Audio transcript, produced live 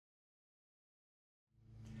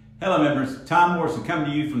Hello members, Tom Morrison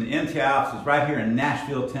coming to you from the MTI offices right here in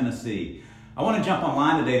Nashville, Tennessee. I want to jump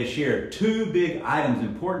online today to share two big items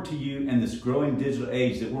important to you in this growing digital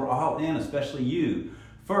age that we're all in, especially you.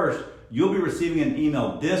 First, you'll be receiving an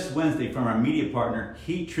email this Wednesday from our media partner,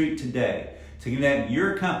 Heat Treat Today, to connect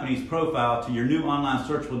your company's profile to your new online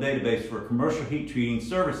searchable database for commercial heat treating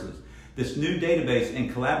services. This new database,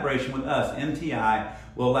 in collaboration with us, MTI,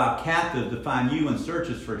 will allow captives to find you in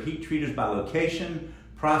searches for heat treaters by location,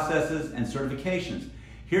 processes, and certifications.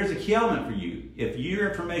 Here's a key element for you. If your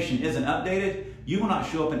information isn't updated, you will not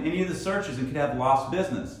show up in any of the searches and could have lost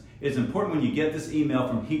business. It is important when you get this email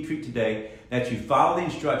from Heat Treat Today that you follow the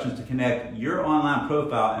instructions to connect your online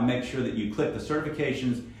profile and make sure that you click the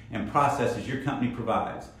certifications and processes your company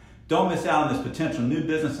provides. Don't miss out on this potential new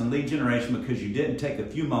business and lead generation because you didn't take a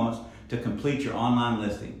few moments to complete your online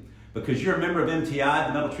listing. Because you're a member of MTI,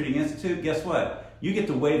 the Metal Treating Institute, guess what? You get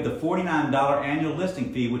to waive the $49 annual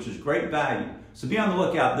listing fee, which is great value. So be on the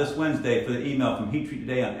lookout this Wednesday for the email from Heat Treat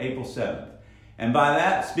Today on April 7th. And by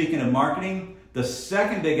that, speaking of marketing, the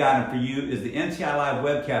second big item for you is the MTI Live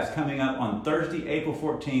Webcast coming up on Thursday, April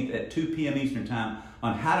 14th at 2 p.m. Eastern Time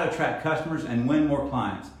on how to attract customers and win more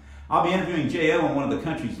clients. I'll be interviewing J.O. and one of the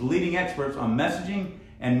country's leading experts on messaging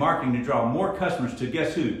and marketing to draw more customers to,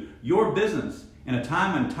 guess who? Your business. In a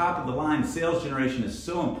time when top-of-the-line sales generation is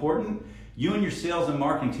so important, you and your sales and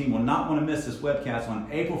marketing team will not want to miss this webcast on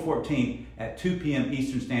April 14th at 2 p.m.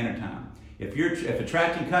 Eastern Standard Time. If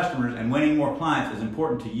attracting customers and winning more clients is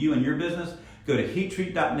important to you and your business, go to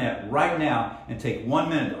heattreat.net right now and take 1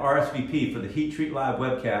 minute to RSVP for the Heat Treat Live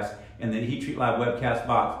Webcast in the Heat Treat Live Webcast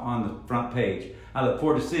box on the front page. I look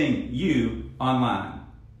forward to seeing you online.